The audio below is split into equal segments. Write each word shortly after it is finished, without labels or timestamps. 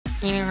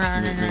This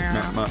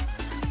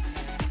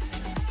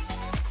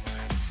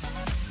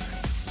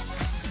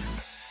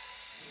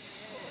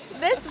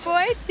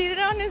boy cheated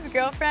on his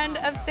girlfriend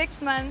of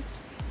 6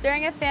 months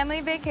during a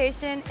family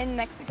vacation in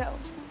Mexico.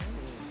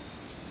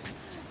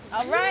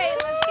 All right,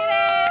 let's get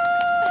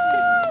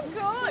it.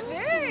 God,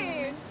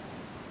 dude.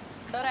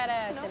 Throw that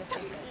ass in the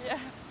seat. Yeah.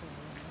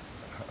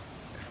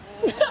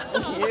 I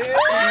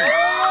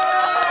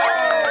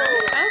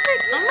was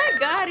like, oh my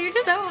God, you're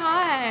just so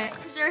hot.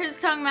 I'm sure his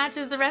tongue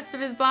matches the rest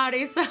of his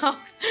body, so. Look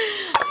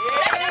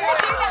at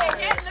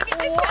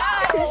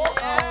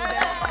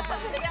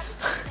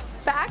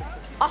Back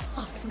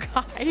off,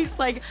 guys.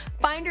 Like,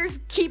 finders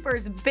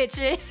keepers,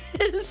 bitches.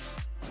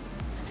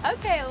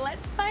 Okay,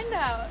 let's find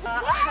out.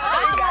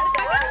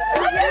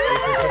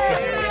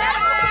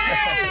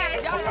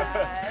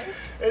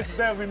 It's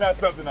definitely not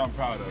something I'm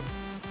proud of.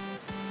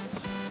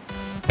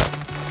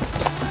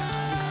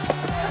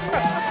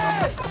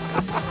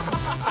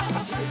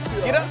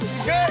 Get up, you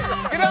good.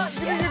 Get up,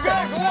 you good.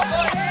 Go on.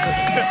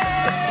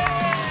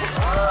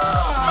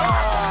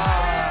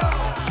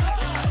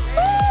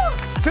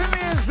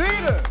 Timmy and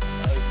Zeta,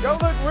 y'all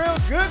look real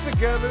good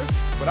together,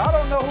 but I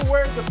don't know who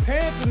wears the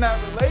pants in that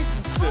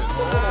relationship.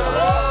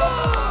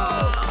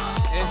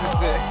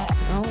 Interesting.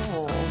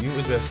 Oh. You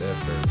address that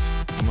first.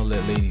 I'm gonna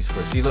let ladies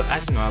first. See, look,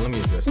 actually, no, let me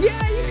address it.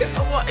 Yeah, you can.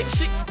 What?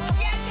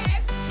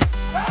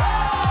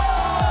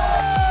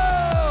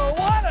 Oh,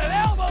 what an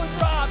elbow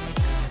drop.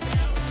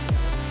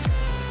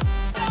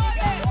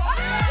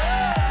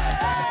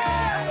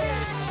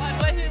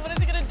 What is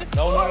he gonna do?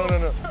 No.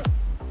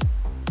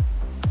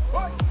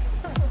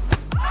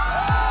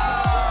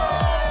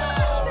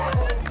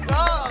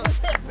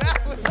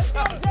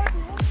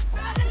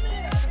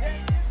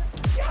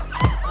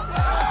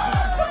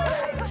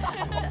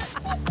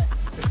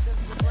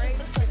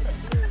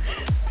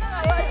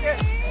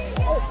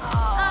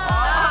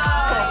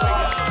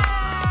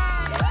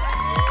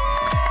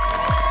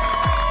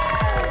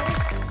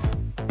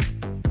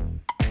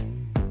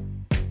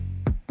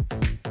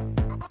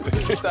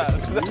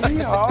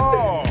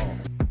 Yeehaw.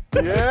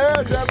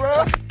 Yeah,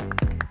 Deborah.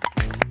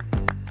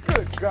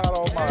 Good God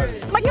Almighty.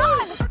 Oh my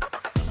God!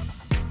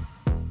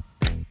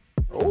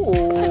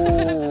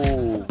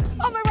 Oh.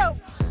 Oh, my rope.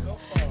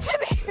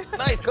 Timmy.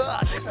 Nice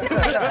cut.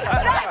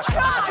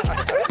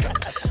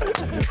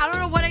 I don't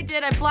know what I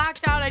did. I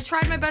blacked out. I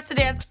tried my best to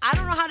dance. I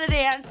don't know how to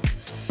dance.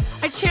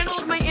 I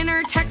channeled my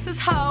inner Texas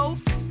hoe.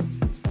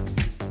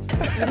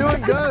 You're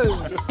doing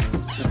good.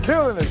 You're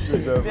killing this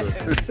shit, Deborah.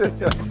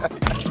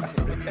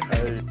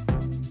 Hey.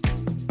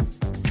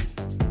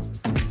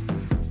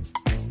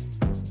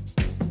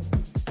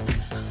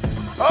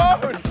 Oh,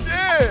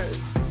 shit!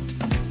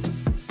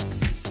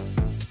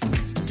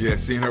 Yeah,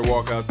 seeing her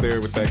walk out there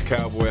with that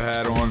cowboy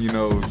hat on, you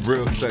know, was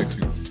real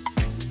sexy.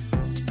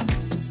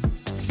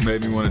 Just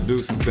made me want to do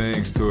some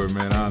things to her,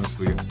 man,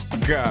 honestly.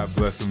 God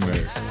bless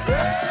America.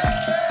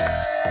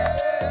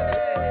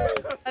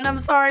 And I'm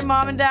sorry,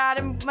 Mom and Dad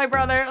and my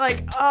brother.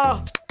 Like,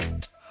 oh.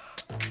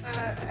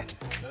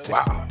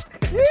 Wow.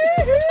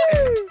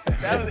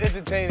 That was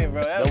entertaining,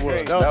 bro. That was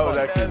great. That was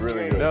actually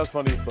really good. That was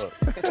funny as fuck.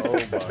 Oh,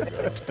 my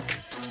God.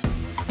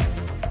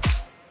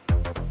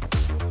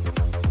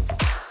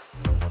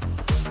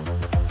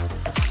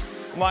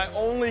 My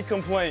only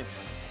complaint,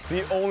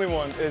 the only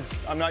one, is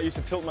I'm not used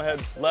to tilting my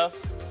head left.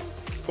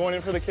 Going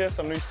in for the kiss,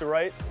 I'm used to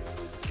right.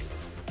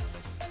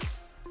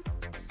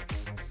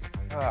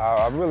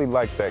 I really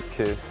like that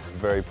kiss.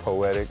 Very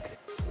poetic.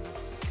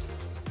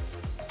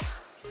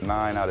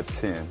 9 out of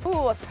 10.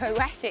 Ooh, a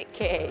poetic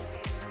kiss.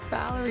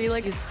 Valerie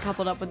is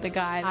coupled up with the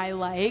guy I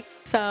like.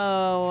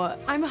 So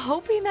I'm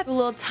hoping that a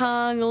little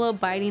tongue, a little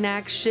biting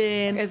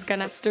action is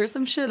gonna stir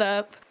some shit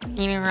up.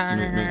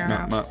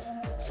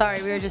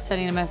 Sorry, we were just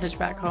sending a message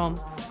back home.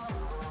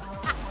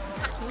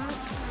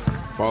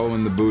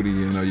 Following the booty,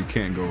 you know, you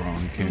can't go wrong.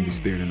 You can't be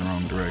steered in the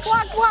wrong direction.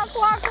 Walk.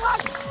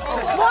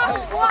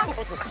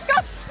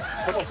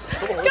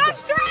 Go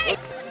straight!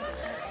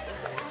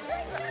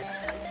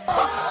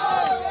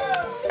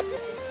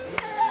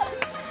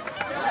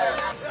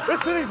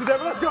 It's too easy,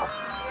 Deborah. Let's go.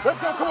 Let's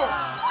go, come on.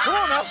 Come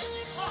on now.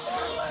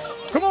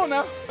 Come on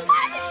now.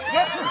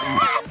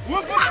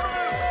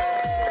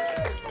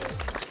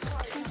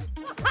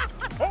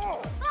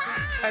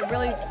 I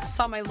really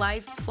saw my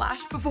life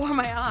flash before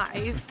my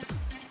eyes.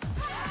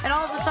 And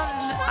all of a sudden,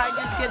 I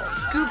just get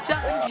scooped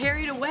up and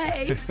carried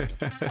away.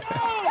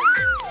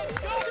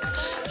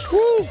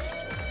 Woo.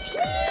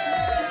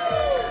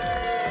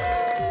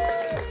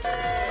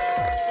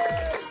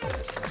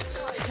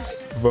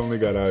 I've only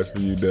got eyes for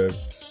you, Deb.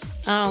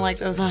 I don't like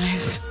those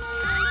eyes.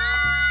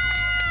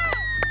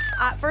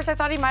 At first, I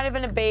thought he might have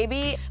been a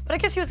baby, but I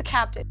guess he was a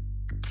captain.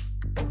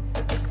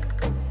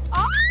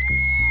 Oh.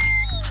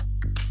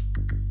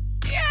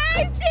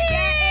 Yes!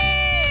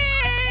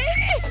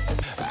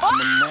 Oh,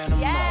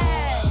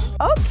 yes!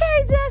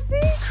 Okay,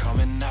 Jesse.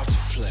 Coming out to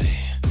play.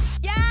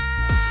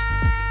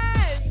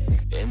 Yes!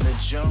 In the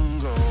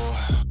jungle.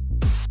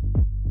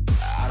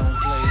 I don't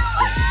play it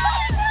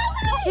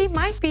safe. He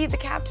might be the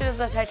captain of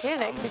the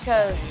Titanic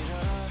because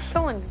he's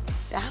going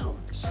down.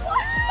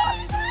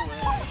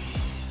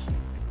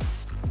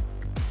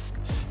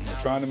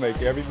 I'm trying to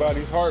make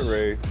everybody's heart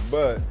race,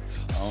 but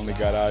I only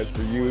got eyes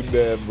for you,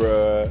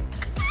 Deborah.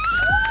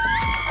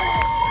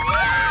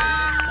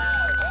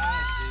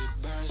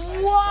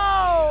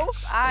 Whoa!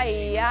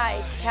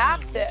 Aye,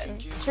 Captain.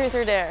 Truth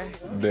or dare?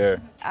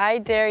 There. I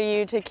dare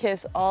you to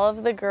kiss all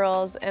of the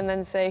girls and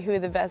then say who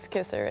the best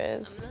kisser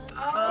is.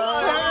 I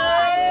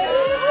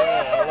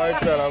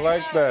like that, I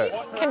like that.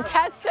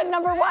 Contestant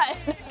number 1.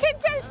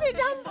 Contestant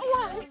number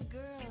 1.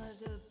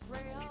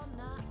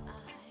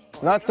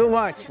 Not too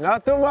much,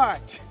 not too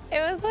much.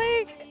 It was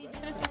like...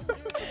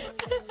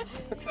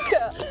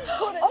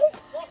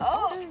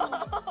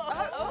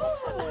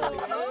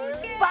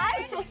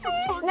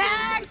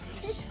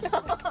 Next!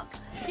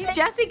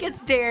 Jesse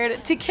gets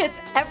dared to kiss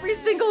every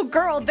single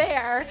girl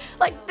there.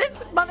 Like, this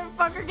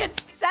motherfucker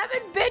gets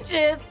 7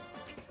 bitches.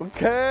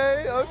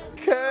 Okay,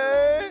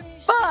 okay.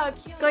 Fuck.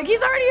 Like,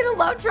 he's already in a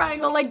love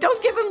triangle. Like,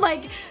 don't give him,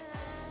 like,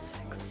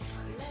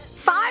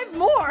 5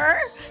 more.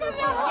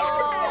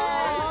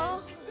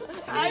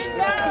 I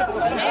know!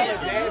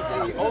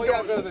 Oh,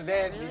 y'all girls are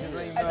nasty.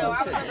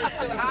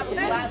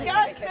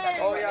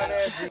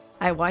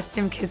 I watched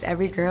him kiss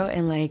every girl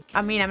and like,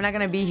 I mean, I'm not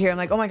gonna be here. I'm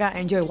like, oh my God, I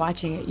enjoy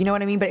watching it. You know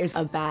what I mean? But it's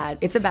a bad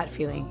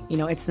feeling. You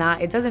know, it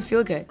doesn't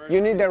feel good. You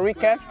need a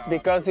recap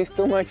because it's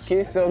too much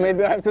kiss, so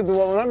maybe I have to do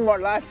one more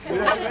live. I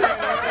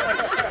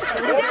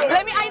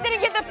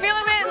didn't get the feel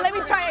of it. Let me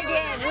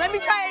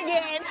try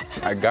again.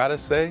 I gotta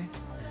say,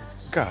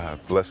 God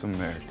bless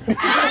America.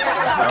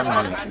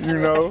 I mean, you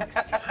know.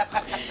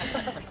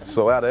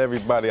 So out of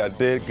everybody, I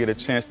did get a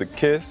chance to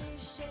kiss,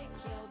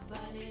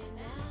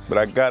 but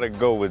I gotta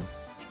go with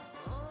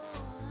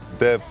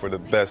Deb for the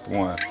best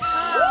one.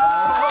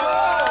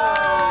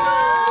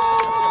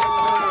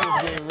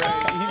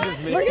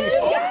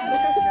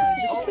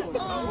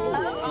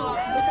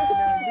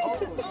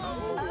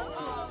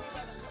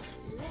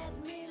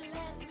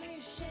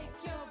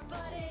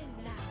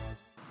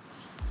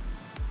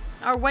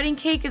 Our wedding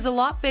cake is a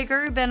lot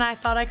bigger than I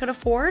thought I could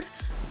afford.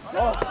 Oh.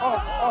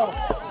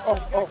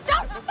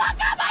 Don't fuck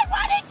up my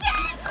wedding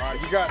cake! All right,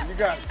 you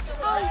got it.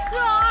 Oh,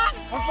 God!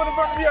 One foot in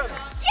front of the other.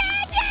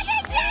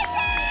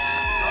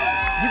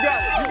 You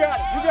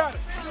got it.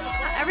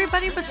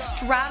 Everybody was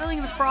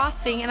straddling the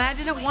frosting, and I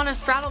didn't want to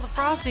straddle the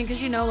frosting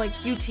because, you know, like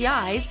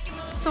UTIs.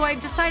 So I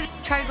decided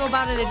to try to go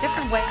about it a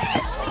different way.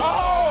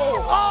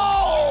 Oh!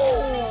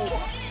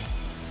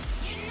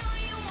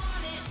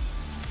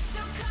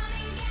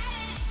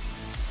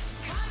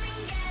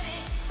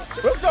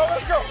 Let's go.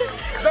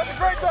 That's a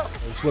great job.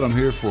 That's what I'm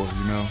here for,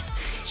 you know.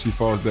 She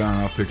falls down,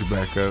 I'll pick her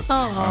back up.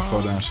 Aww. I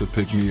fall down, she'll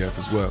pick me up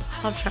as well.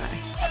 I'll try.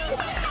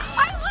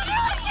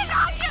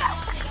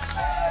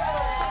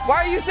 Why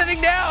are you sitting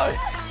down?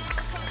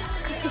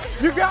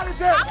 You got it,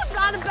 Deb. That was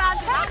not a bad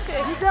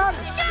tactic. You got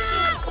it.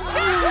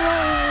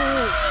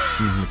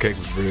 The cake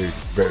was very,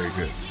 very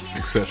good.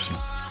 Exceptional.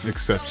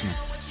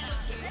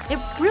 It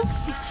really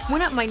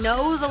went up my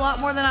nose a lot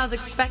more than I was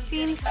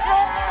expecting.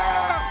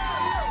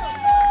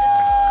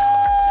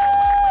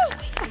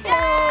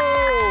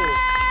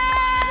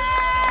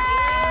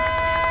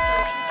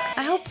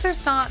 I hope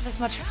there's not this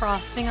much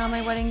frosting on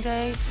my wedding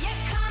day.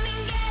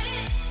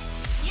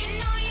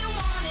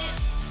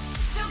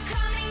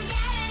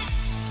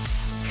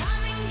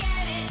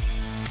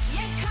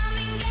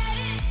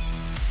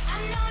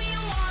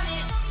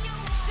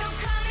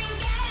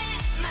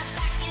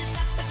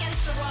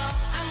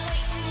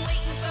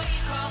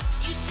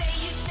 You say